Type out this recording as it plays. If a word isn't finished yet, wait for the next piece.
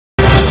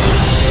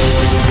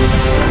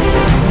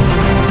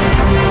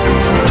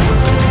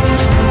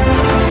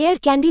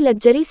Candy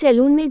luxury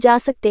salon में जा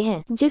सकते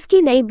हैं,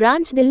 जिसकी नई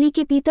ब्रांच दिल्ली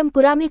के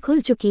पीतमपुरा में खुल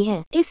चुकी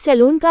है। इस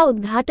सैलून का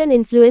उद्घाटन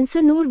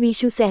इन्फ्लुएंसर नूर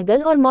विशु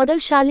सहगल और मॉडल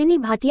शालिनी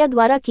भाटिया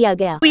द्वारा किया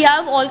गया। We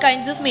have all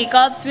kinds of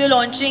makeups. We are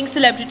launching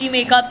celebrity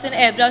makeups and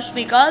airbrush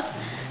makeups.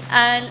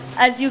 And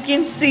as you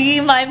can see,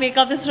 my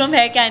makeup is from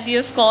Hair Candy,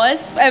 of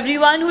course.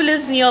 Everyone who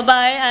lives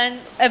nearby and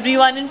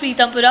everyone in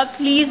Pitampura,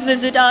 please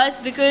visit us,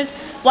 because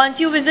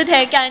once you visit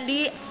Hair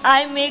Candy,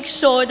 I make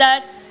sure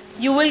that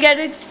you will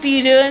get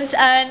experience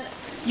and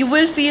you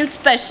will feel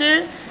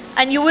special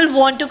and you will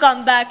want to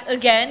come back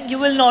again. You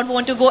will not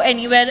want to go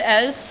anywhere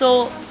else. So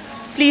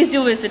please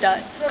do visit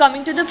us.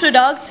 Coming to the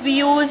products, we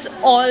use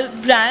all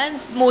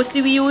brands.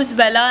 Mostly we use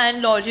Vella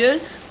and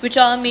L'Oreal, which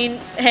are our main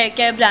hair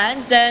care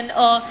brands. Then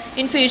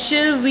in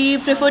facial, we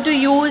prefer to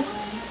use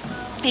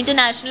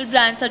international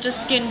brands such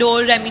as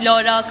Skindor,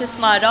 Remilora,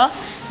 Kismara.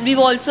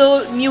 We've also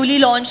newly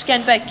launched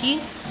Kenpeki.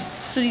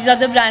 So these are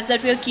the brands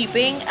that we are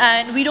keeping,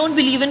 and we don't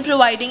believe in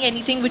providing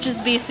anything which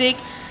is basic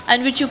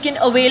and which you can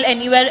avail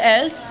anywhere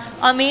else.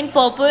 Our main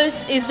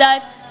purpose is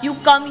that you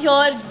come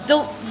here,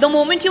 the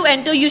moment you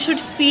enter, you should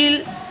feel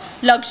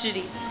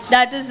luxury.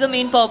 That is the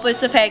main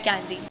purpose of Hair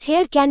Candy.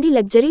 Hair candy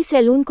luxury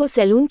salon को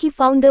salon की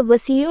founder व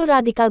CEO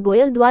Radhika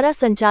Goyal द्वारा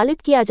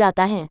संचालित किया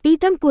जाता है।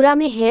 पीतमपुरा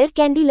में hair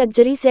candy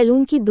luxury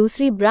salon की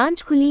दूसरी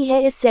ब्रांच खुली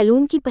है। इस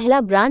सैलून की पहला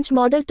ब्रांच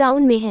मॉडल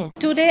टाउन में है।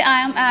 Today I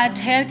am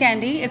at Hair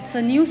Candy. It's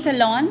a new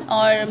salon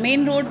और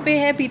मेन रोड पे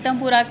है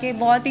पीतमपुरा के।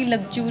 बहुत ही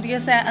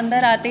लग्जूरियस है,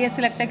 अंदर आते ही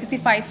ऐसे लगता है किसी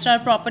 5-star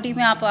प्रॉपर्टी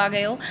में आप आ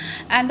गए हो।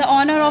 And the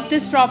honour of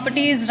this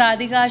property is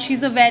Radhika. She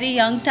is a very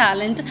young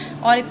talent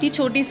और इतनी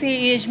छोटी सी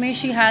एज में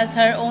she has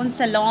her own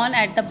salon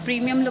at the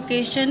premium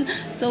location.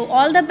 So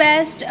all the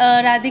best,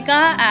 Radhika,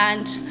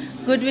 and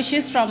good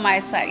wishes from my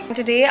side.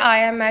 Today I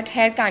am at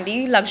Hair Candy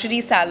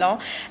Luxury Salon,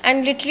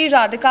 and literally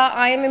Radhika,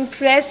 I am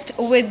impressed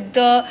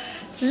with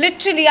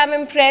I'm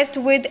impressed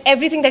with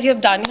everything that you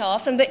have done here,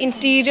 from the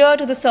interior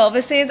to the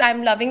services. I'm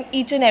loving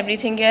each and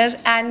everything here,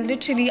 and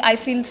literally I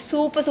feel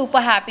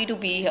super happy to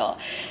be here.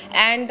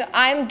 And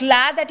I'm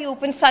glad that you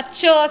opened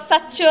such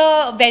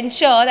a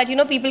venture that, you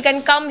know, people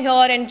can come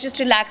here and just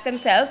relax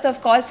themselves. So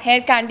of course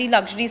Hair Candy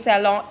Luxury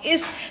Salon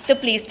is the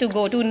place to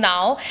go to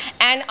now,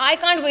 and I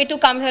can't wait to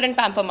come here and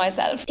pamper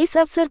myself. इस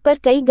अवसर पर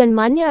कई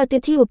गणमान्य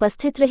अतिथि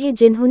उपस्थित रहे,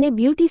 जिन्होंने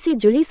beauty से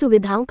जुड़ी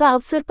सुविधाओं का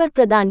अवसर पर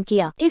प्रदान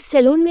किया। इस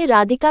सैलून में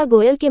राधिका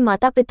गोयल के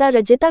माता-पिता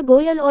रजिता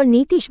गोयल और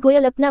नीतीश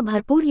गोयल अपना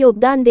भरपूर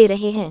योगदान दे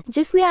रहे हैं,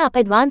 जिसमें आप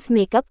advance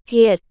makeup,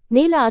 hair,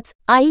 nail arts,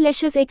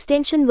 eyelashes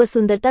extension व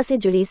सुंदरता से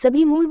जुड़ी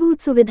सभी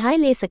मूलभूत सुविधाएं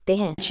ले सकते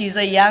हैं। She is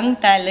a young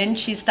talent.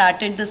 She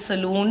started the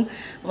salon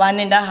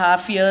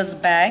 1.5 years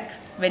back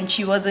when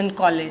she was in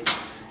college.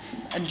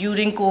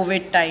 During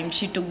COVID time,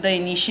 she took the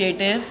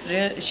initiative.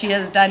 She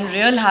has done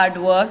real hard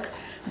work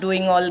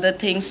doing all the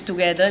things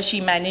together. She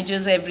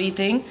manages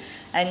everything,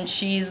 and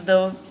she's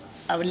the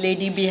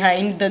lady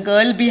behind, the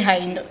girl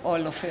behind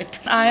all of it.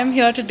 I am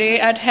here today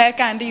at Hair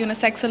Candy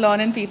Unisex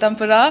Salon in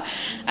Pitampura,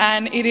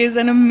 and it is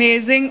an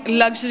amazing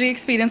luxury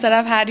experience that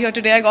I've had here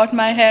today. I got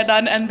my hair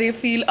done and they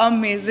feel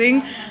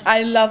amazing.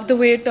 I love the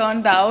way it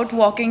turned out.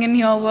 Walking in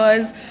here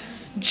was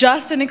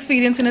just an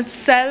experience in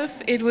itself.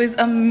 It was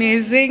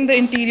amazing. The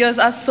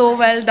interiors are so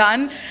well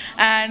done,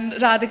 and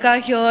Radhika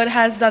here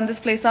has done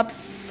this place up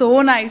so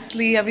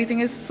nicely.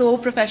 Everything is so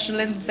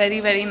professional and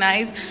very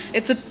nice.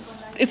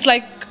 It's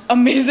like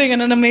amazing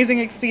and an amazing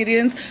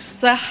experience.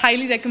 So I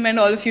highly recommend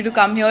all of you to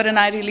come here, and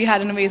I really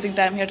had an amazing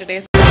time here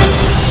today.